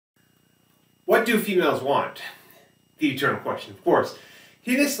What do females want? The eternal question, of course.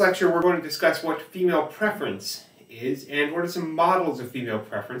 In this lecture, we're going to discuss what female preference is and what are some models of female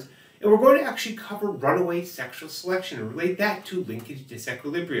preference, and we're going to actually cover runaway sexual selection and relate that to linkage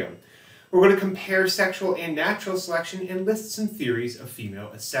disequilibrium. We're going to compare sexual and natural selection and list some theories of female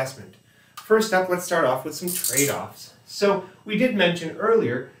assessment. First up, let's start off with some trade-offs. So we did mention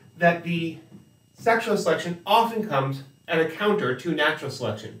earlier that the sexual selection often comes at a counter to natural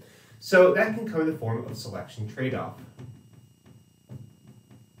selection. So that can come in the form of selection trade-off.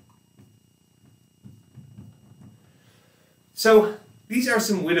 So these are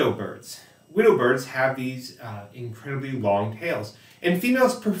some widow birds. Widow birds have these incredibly long tails, and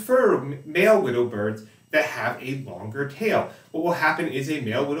females prefer male widow birds that have a longer tail. What will happen is a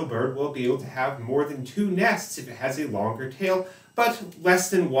male widow bird will be able to have more than 2 nests if it has a longer tail, but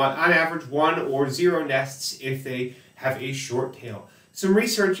less than 1, on average 1 or 0 nests if they have a short tail.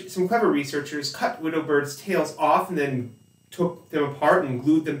 Some clever researchers cut widow birds' tails off and then took them apart and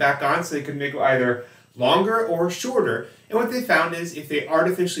glued them back on so they could make either longer or shorter. And what they found is if they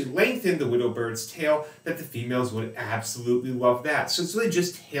artificially lengthened the widow bird's tail, that the females would absolutely love that. So it's really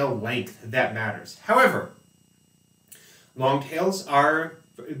just tail length that matters. However,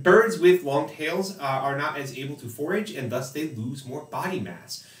 birds with long tails are not as able to forage, and thus they lose more body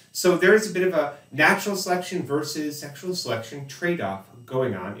mass. So there is a bit of a natural selection versus sexual selection trade-off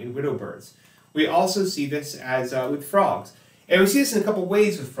going on in widow birds. We also see this as with frogs. And we see this in a couple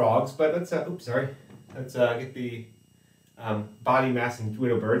ways with frogs, but let's get the body mass in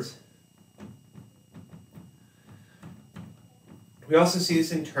widow birds. We also see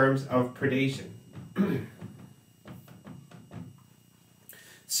this in terms of predation.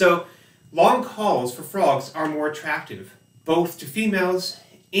 So long calls for frogs are more attractive, both to females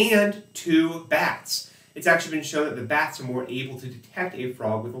and to bats. It's actually been shown that the bats are more able to detect a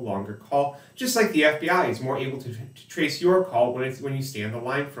frog with a longer call, just like the FBI is more able to trace your call when you stay on the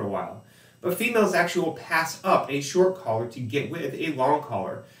line for a while. But females actually will pass up a short caller to get with a long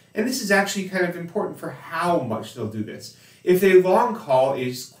caller. And this is actually kind of important for how much they'll do this. If the long call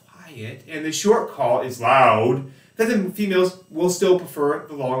is quiet and the short call is loud, then the females will still prefer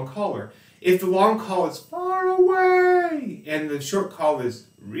the long caller. If the long call is far away and the short call is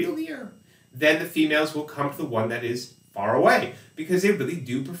real near, then the females will come to the one that is far away because they really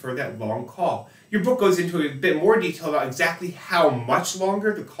do prefer that long call. Your book goes into a bit more detail about exactly how much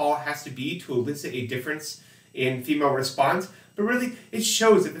longer the call has to be to elicit a difference in female response, but really it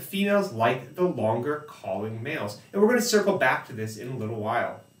shows that the females like the longer calling males. And we're going to circle back to this in a little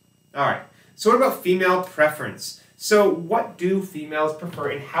while. Alright, so what about female preference? So what do females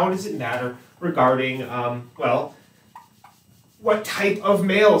prefer and how does it matter regarding, what type of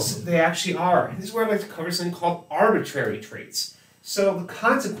males they actually are? And this is where I'd like to cover something called arbitrary traits. So the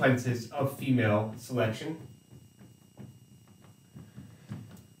consequences of female selection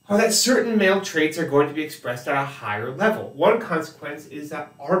are that certain male traits are going to be expressed at a higher level. One consequence is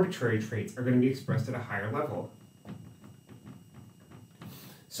that arbitrary traits are going to be expressed at a higher level.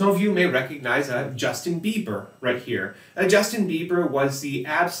 Some of you may recognize Justin Bieber right here. Justin Bieber was the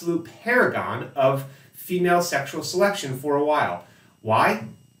absolute paragon of female sexual selection for a while. Why?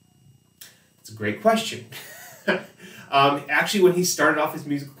 It's a great question. Actually, when he started off his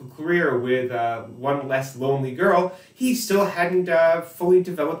musical career with One Less Lonely Girl, he still hadn't fully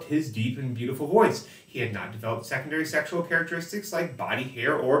developed his deep and beautiful voice. He had not developed secondary sexual characteristics like body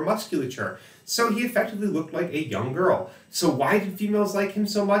hair or musculature. So he effectively looked like a young girl. So why did females like him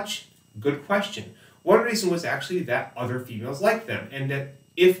so much? Good question. One reason was actually that other females liked them, and that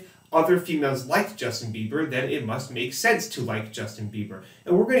if other females liked Justin Bieber, then it must make sense to like Justin Bieber.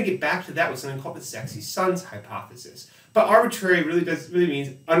 And we're going to get back to that with something called the sexy sons hypothesis. But arbitrary really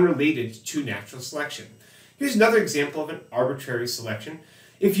means unrelated to natural selection. Here's another example of an arbitrary selection.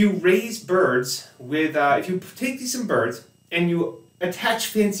 If you raise birds with, if you take some birds and you attach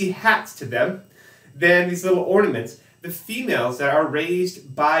fancy hats to them, then these little ornaments, the females that are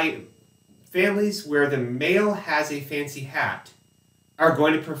raised by families where the male has a fancy hat are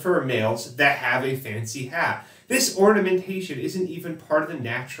going to prefer males that have a fancy hat. This ornamentation isn't even part of the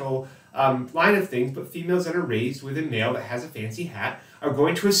natural line of things, but females that are raised with a male that has a fancy hat are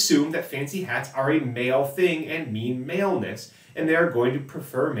going to assume that fancy hats are a male thing and mean maleness, and they are going to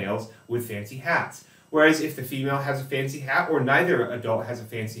prefer males with fancy hats. Whereas if the female has a fancy hat or neither adult has a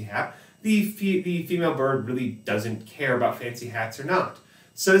fancy hat, the female bird really doesn't care about fancy hats or not.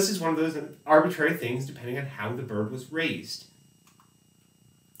 So this is one of those arbitrary things depending on how the bird was raised.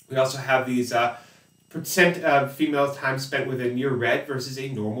 We also have these percent of female time spent with a near red versus a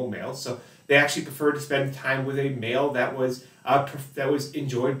normal male. So they actually prefer to spend time with a male that was that was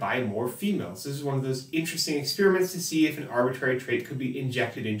enjoyed by more females. This is one of those interesting experiments to see if an arbitrary trait could be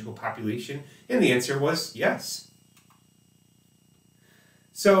injected into a population, and the answer was yes.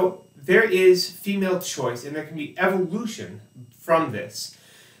 So there is female choice, and there can be evolution from this.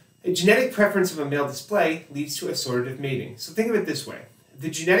 A genetic preference of a male display leads to assortative mating. So think of it this way. The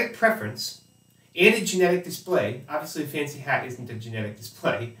genetic preference and a genetic display, obviously a fancy hat isn't a genetic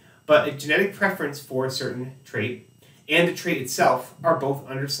display, but a genetic preference for a certain trait and the trait itself are both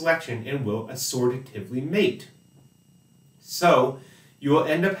under selection and will assortatively mate. So you will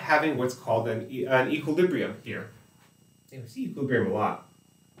end up having what's called an equilibrium here. We see equilibrium a lot.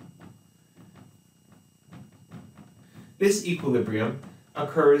 This equilibrium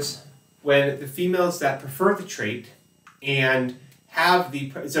occurs when the females that prefer the trait and have they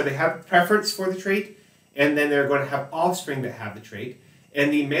have preference for the trait, and then they're going to have offspring that have the trait,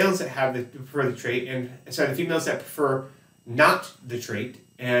 and the males that prefer the trait, and the females that prefer not the trait,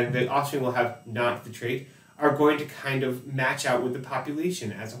 and the offspring will have not the trait, are going to kind of match out with the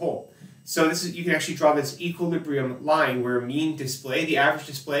population as a whole. So you can actually draw this equilibrium line where mean display, the average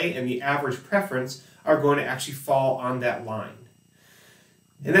display, and the average preference are going to actually fall on that line.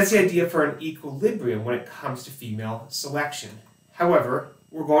 And that's the idea for an equilibrium when it comes to female selection. However,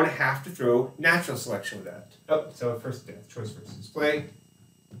 we're going to have to throw natural selection with that. So first choice versus display.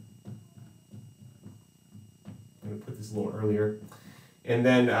 I'm going to put this a little earlier. And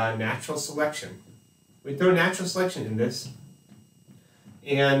then natural selection. We throw natural selection in this,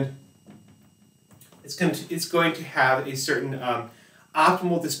 and it's going to have a certain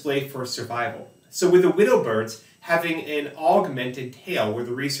optimal display for survival. So with the widow birds having an augmented tail, where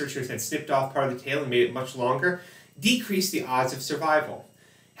the researchers had snipped off part of the tail and made it much longer, decreased the odds of survival.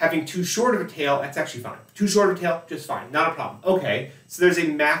 Having too short of a tail, that's actually fine. Too short of a tail, just fine, not a problem. Okay, so there's a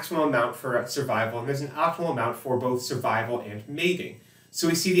maximum amount for survival, and there's an optimal amount for both survival and mating. So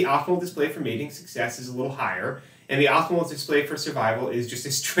we see the optimal display for mating success is a little higher, and the optimal display for survival is just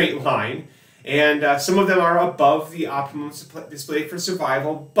a straight line. And some of them are above the optimum display for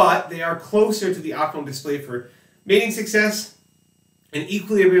survival, but they are closer to the optimal display for mating success. An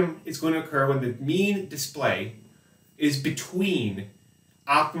equilibrium is going to occur when the mean display is between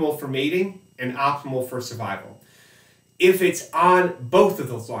optimal for mating and optimal for survival. If it's on both of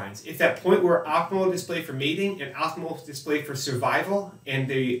those lines, if that point where optimal display for mating and optimal display for survival and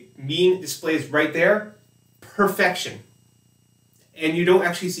the mean display is right there, perfection. And you don't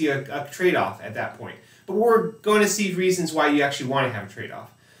actually see a trade-off at that point. But we're going to see reasons why you actually want to have a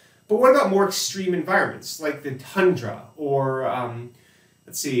trade-off. But what about more extreme environments, like the tundra, or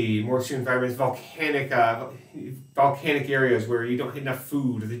more extreme environments, volcanic areas where you don't have enough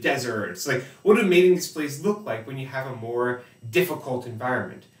food, or the deserts? Like, what do mating displays look like when you have a more difficult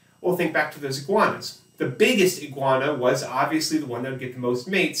environment? Well, think back to those iguanas. The biggest iguana was obviously the one that would get the most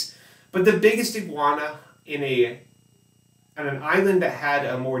mates, but the biggest iguana on an island that had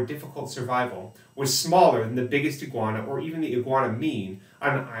a more difficult survival was smaller than the biggest iguana, or even the iguana mean,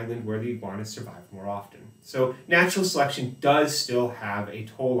 on an island where the iguanas survive more often. So natural selection does still have a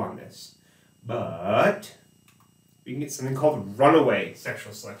toll on this. But we can get something called runaway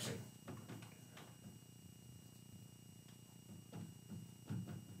sexual selection.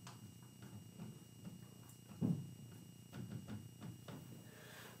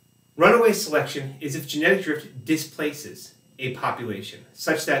 Runaway selection is if genetic drift displaces a population,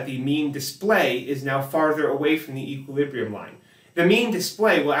 such that the mean display is now farther away from the equilibrium line. The mean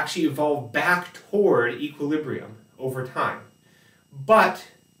display will actually evolve back toward equilibrium over time. But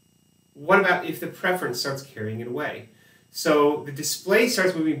what about if the preference starts carrying it away? So the display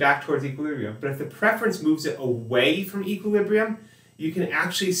starts moving back towards equilibrium, but if the preference moves it away from equilibrium, you can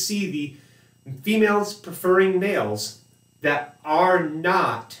actually see the females preferring males that are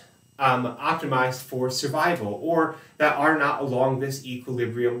not optimized for survival, or that are not along this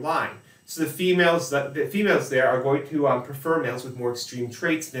equilibrium line. So the females there are going to prefer males with more extreme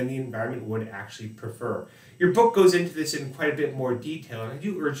traits than the environment would actually prefer. Your book goes into this in quite a bit more detail, and I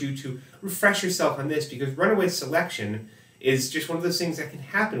do urge you to refresh yourself on this, because runaway selection is just one of those things that can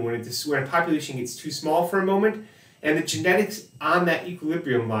happen when a population gets too small for a moment, and the genetics on that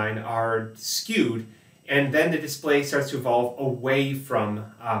equilibrium line are skewed, and then the display starts to evolve away from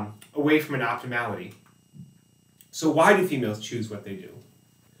an optimality. So why do females choose what they do?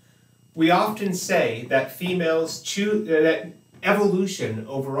 We often say that females choose, that evolution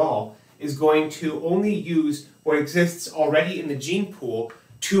overall is going to only use what exists already in the gene pool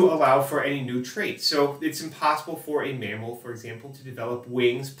to allow for any new traits. So it's impossible for a mammal, for example, to develop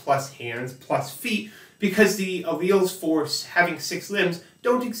wings plus hands plus feet, because the alleles for having 6 limbs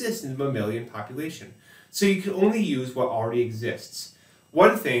don't exist in the mammalian population. So you can only use what already exists.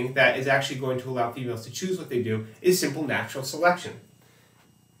 One thing that is actually going to allow females to choose what they do is simple natural selection.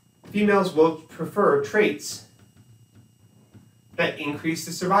 Females will prefer traits that increase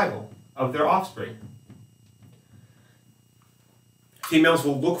the survival of their offspring. Females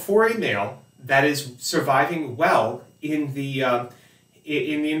will look for a male that is surviving well in the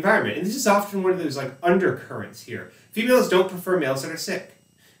environment. And this is often one of those like undercurrents here. Females don't prefer males that are sick.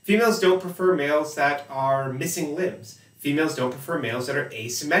 Females don't prefer males that are missing limbs. Females don't prefer males that are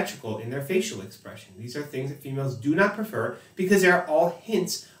asymmetrical in their facial expression. These are things that females do not prefer because they are all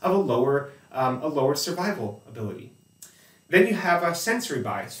hints of a lower survival ability. Then you have a sensory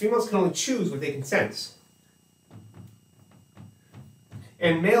bias. Females can only choose what they can sense.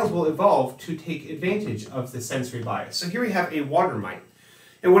 And males will evolve to take advantage of the sensory bias. So here we have a water mite.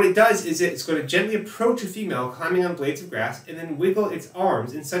 And what it does is it's going to gently approach a female climbing on blades of grass and then wiggle its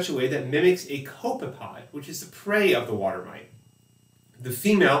arms in such a way that mimics a copepod, which is the prey of the water mite. The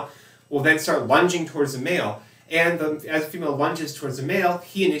female will then start lunging towards the male, and as the female lunges towards the male,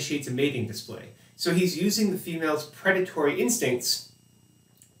 he initiates a mating display. So he's using the female's predatory instincts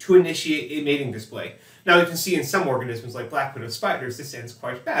to initiate a mating display. Now you can see in some organisms like black widow spiders, this ends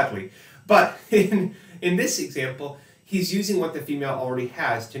quite badly. But in this example, he's using what the female already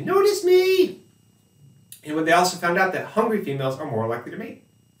has to notice me. And when they also found out that hungry females are more likely to mate.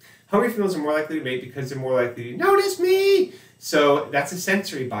 Hungry females are more likely to mate because they're more likely to notice me. So that's a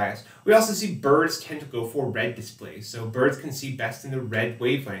sensory bias. We also see birds tend to go for red displays. So birds can see best in the red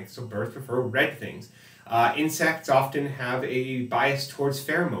wavelength. So birds prefer red things. Insects often have a bias towards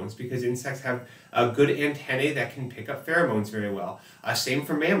pheromones because insects have good antennae that can pick up pheromones very well. Same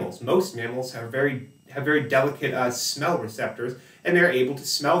for mammals. Most mammals have very delicate smell receptors, and they're able to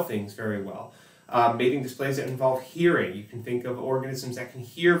smell things very well. Mating displays that involve hearing. You can think of organisms that can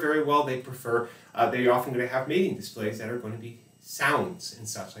hear very well. They're often going to have mating displays that are going to be sounds and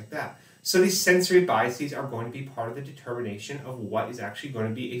such like that. So these sensory biases are going to be part of the determination of what is actually going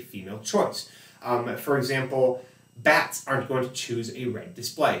to be a female choice. For example, bats aren't going to choose a red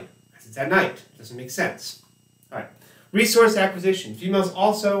display because it's at night. It doesn't make sense. All right. Resource acquisition. Females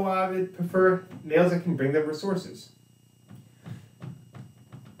also prefer males that can bring them resources.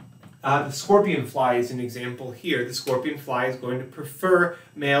 The scorpion fly is an example here. The scorpion fly is going to prefer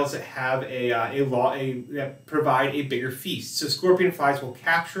males that have that provide a bigger feast. So scorpion flies will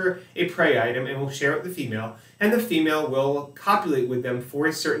capture a prey item and will share it with the female, and the female will copulate with them for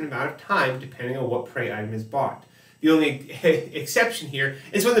a certain amount of time depending on what prey item is bought. The only exception here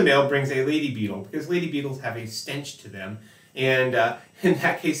is when the male brings a lady beetle, because lady beetles have a stench to them, and in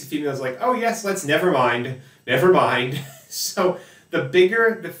that case the female is like, oh yes, never mind. So the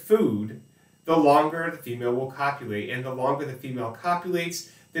bigger the food, the longer the female will copulate, and the longer the female copulates,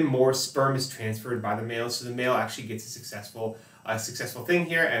 the more sperm is transferred by the male, so the male actually gets a successful thing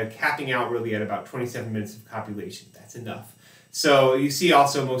here, and capping out really at about 27 minutes of copulation. That's enough. So you see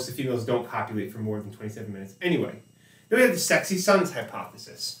also most of the females don't copulate for more than 27 minutes anyway. Then we have the sexy sons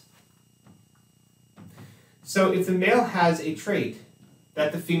hypothesis. So if the male has a trait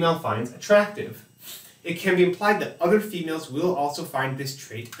that the female finds attractive, it can be implied that other females will also find this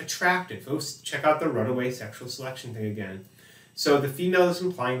trait attractive. Folks, check out the runaway sexual selection thing again. So the female is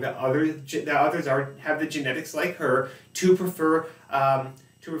implying that others have the genetics like her to prefer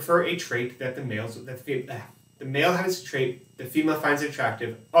a trait that the male has a trait, the female finds it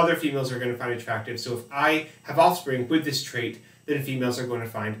attractive, other females are going to find it attractive. So if I have offspring with this trait, then females are going to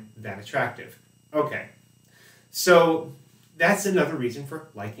find that attractive. Okay, so that's another reason for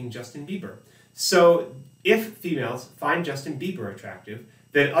liking Justin Bieber. So if females find Justin Bieber attractive,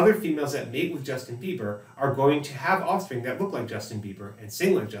 then other females that mate with Justin Bieber are going to have offspring that look like Justin Bieber and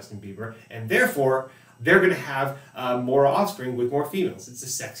sing like Justin Bieber, and therefore they're going to have more offspring with more females. It's the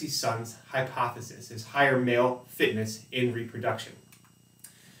sexy sons hypothesis. There's higher male fitness in reproduction.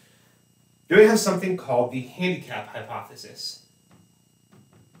 Then we have something called the handicap hypothesis.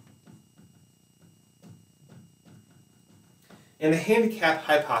 And the handicap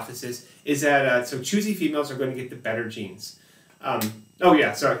hypothesis is that, so choosy females are going to get the better genes.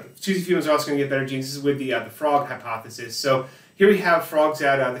 Choosy females are also going to get better genes. This is with the frog hypothesis. So here we have frogs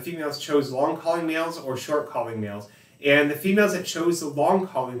that the females chose long-calling males or short-calling males. And the females that chose the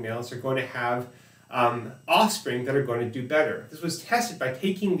long-calling males are going to have offspring that are going to do better. This was tested by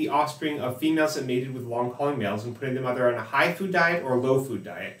taking the offspring of females that mated with long-calling males and putting them either on a high-food diet or a low-food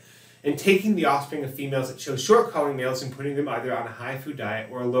diet, and taking the offspring of females that chose short-calling males and putting them either on a high-food diet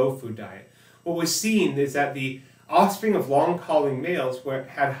or a low-food diet. What was seen is that the offspring of long-calling males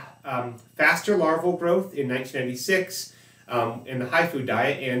had faster larval growth in 1996, in the high food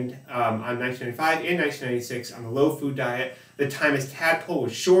diet, and on 1995 and 1996 on the low food diet. The time as tadpole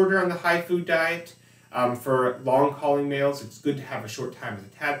was shorter on the high food diet. For long calling males, it's good to have a short time as a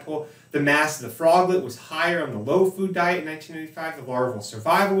tadpole. The mass of the froglet was higher on the low food diet in 1995. The larval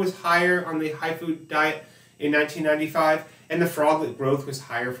survival was higher on the high food diet in 1995. And the froglet growth was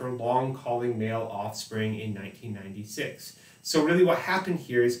higher for long calling male offspring in 1996. So really what happened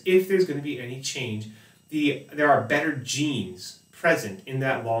here is if there's going to be any change, there are better genes present in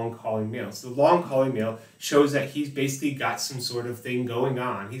that long calling male. So the long calling male shows that he's basically got some sort of thing going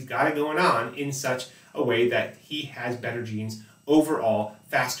on. He's got it going on in such a way that he has better genes overall,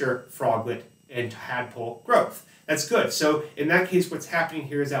 faster froglet and tadpole growth. That's good. So in that case, what's happening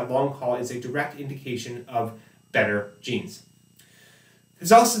here is that long call is a direct indication of better genes.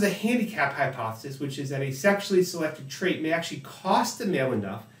 There's also the handicap hypothesis, which is that a sexually selected trait may actually cost the male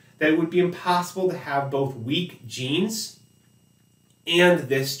enough that it would be impossible to have both weak genes and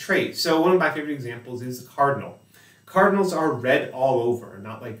this trait. So one of my favorite examples is the cardinal. Cardinals are red all over,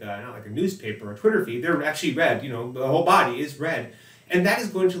 not like a newspaper or Twitter feed. They're actually red. You know, the whole body is red, and that is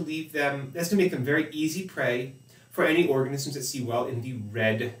going to leave them. That's going to make them very easy prey for any organisms that see well in the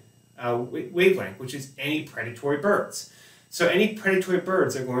red wavelength, which is any predatory birds. So any predatory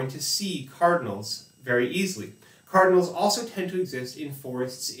birds are going to see cardinals very easily. Cardinals also tend to exist in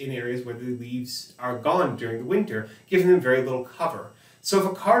forests in areas where the leaves are gone during the winter, giving them very little cover. So if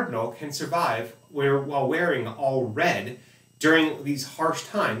a cardinal can survive while wearing all red during these harsh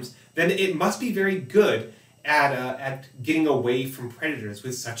times, then it must be very good at getting away from predators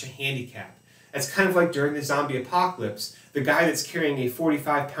with such a handicap. It's kind of like during the zombie apocalypse, the guy that's carrying a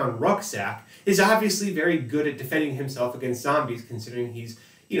 45-pound rucksack is obviously very good at defending himself against zombies, considering he's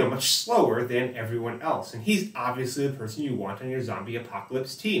much slower than everyone else. And he's obviously the person you want on your zombie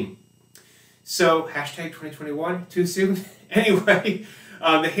apocalypse team. So, hashtag 2021, too soon? Anyway,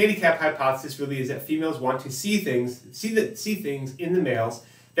 the handicap hypothesis really is that females want to see things in the males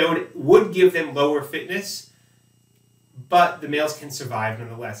that would give them lower fitness, but the males can survive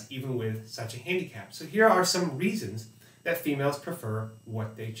nonetheless, even with such a handicap. So here are some reasons that females prefer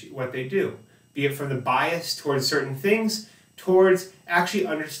what they do, be it from the bias towards certain things, towards actually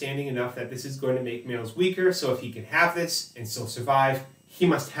understanding enough that this is going to make males weaker, so if he can have this and still survive, he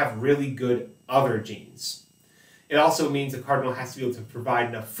must have really good other genes. It also means the cardinal has to be able to provide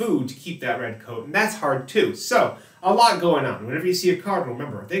enough food to keep that red coat, and that's hard too. So, a lot going on. Whenever you see a cardinal,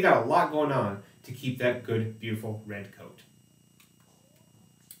 remember, they got a lot going on to keep that good, beautiful red coat.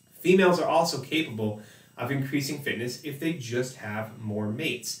 Females are also capable of increasing fitness if they just have more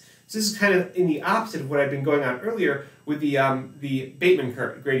mates. So this is kind of in the opposite of what I've been going on earlier with the Bateman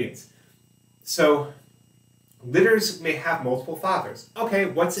gradients. So litters may have multiple fathers. Okay,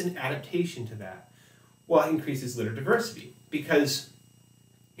 what's an adaptation to that? Well, it increases litter diversity because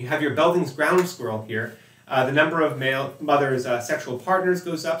you have your Belding's ground squirrel here. The number of male mothers' sexual partners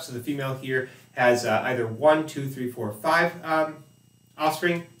goes up, so the female here has either 1, 2, 3, 4, 5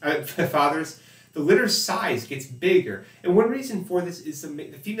 offspring, fathers. The litter's size gets bigger, and one reason for this is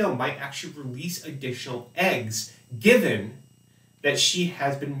the female might actually release additional eggs, given that she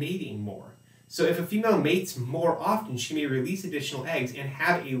has been mating more. So if a female mates more often, she may release additional eggs and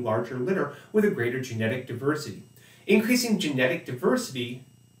have a larger litter with a greater genetic diversity. Increasing genetic diversity,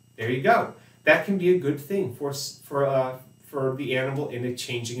 there you go. That can be a good thing for the animal in a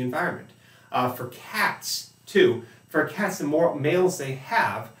changing environment. For cats, too. For cats, the more males they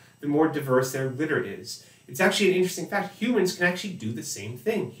have, the more diverse their litter is. It's actually an interesting fact. Humans can actually do the same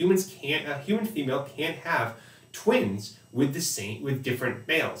thing. A human female can't have twins with different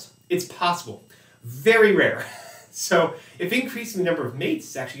males. It's possible. Very rare. So if increasing the number of mates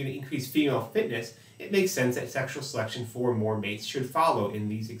is actually going to increase female fitness, it makes sense that sexual selection for more mates should follow in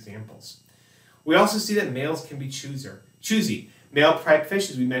these examples. We also see that males can be choosy. Male pipefish,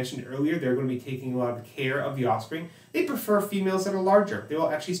 as we mentioned earlier, they're going to be taking a lot of care of the offspring. They prefer females that are larger. They will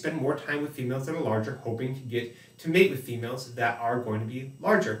actually spend more time with females that are larger, hoping to get to mate with females that are going to be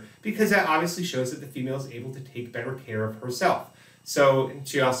larger, because that obviously shows that the female is able to take better care of herself. So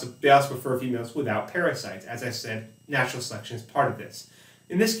they also prefer females without parasites. As I said, natural selection is part of this.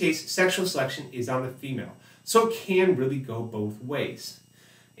 In this case, sexual selection is on the female. So it can really go both ways.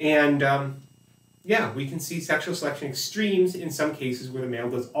 And yeah, we can see sexual selection extremes in some cases where the male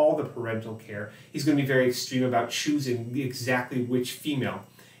does all the parental care. He's going to be very extreme about choosing exactly which female.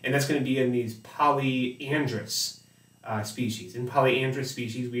 And that's going to be in these polyandrous species. In polyandrous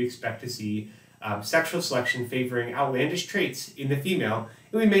species, we expect to see sexual selection favoring outlandish traits in the female,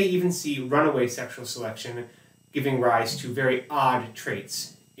 and we may even see runaway sexual selection giving rise to very odd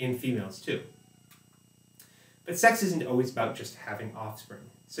traits in females too. But sex isn't always about just having offspring.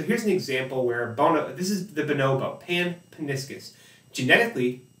 So here's an example where this is the bonobo, Pan paniscus,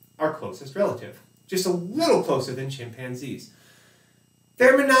 genetically our closest relative, just a little closer than chimpanzees.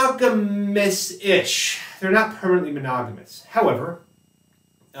 They're monogamous-ish. They're not permanently monogamous. However,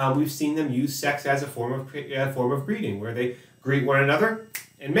 we've seen them use sex as a form of breeding, where they greet one another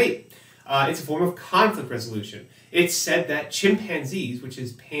and mate. It's a form of conflict resolution. It's said that chimpanzees, which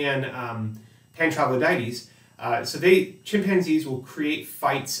is Pan troglodytes, chimpanzees will create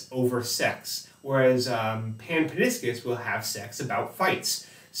fights over sex, whereas Pan paniscus will have sex about fights.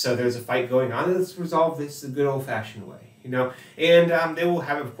 So there's a fight going on, let's resolve this the good old-fashioned way, and they will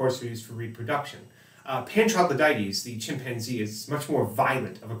have it, of course, used for reproduction. Pan troglodytes, the chimpanzee, is much more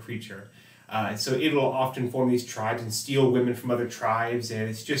violent of a creature. So it will often form these tribes and steal women from other tribes, and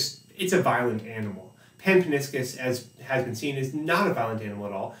it's a violent animal. Pan paniscus, as has been seen, is not a violent animal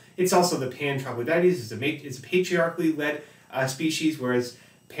at all. It's also the Pan troglodytes is a patriarchally led species, whereas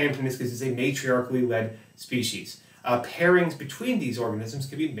Pan paniscus is a matriarchally led species. Pairings between these organisms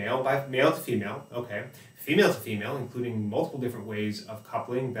can be male to female, female to female, including multiple different ways of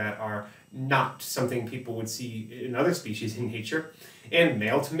coupling that are not something people would see in other species in nature, and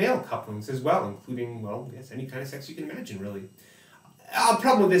male to male couplings as well, including, any kind of sex you can imagine, really. A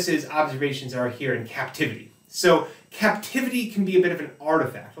problem with this is observations are here in captivity. So captivity can be a bit of an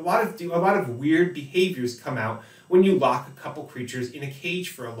artifact. A lot of weird behaviors come out when you lock a couple creatures in a cage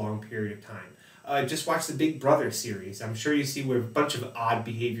for a long period of time. Just watch the Big Brother series. I'm sure you see where a bunch of odd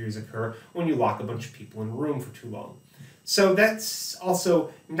behaviors occur when you lock a bunch of people in a room for too long. So that's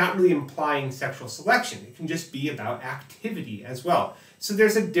also not really implying sexual selection. It can just be about activity as well. So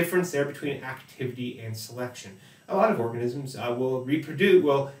there's a difference there between activity and selection. A lot of organisms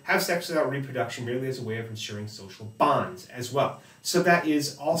will have sex without reproduction merely as a way of ensuring social bonds as well. So that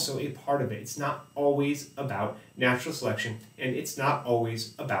is also a part of it. It's not always about natural selection, and it's not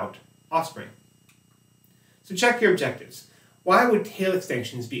always about offspring. So check your objectives. Why would tail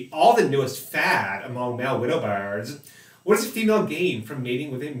extensions be all the newest fad among male widowbirds? What does a female gain from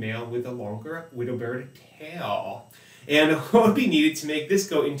mating with a male with a longer widowbird tail? And what would be needed to make this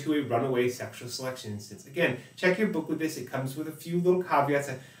go into a runaway sexual selection instance? Again, check your book with this. It comes with a few little caveats.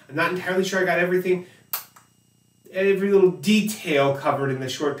 I'm not entirely sure I got every little detail covered in the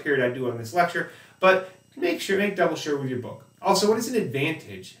short period I do on this lecture, but make double sure with your book. Also, what is an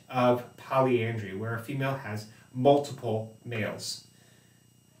advantage of polyandry, where a female has multiple males?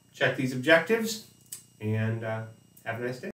 Check these objectives, and have a nice day.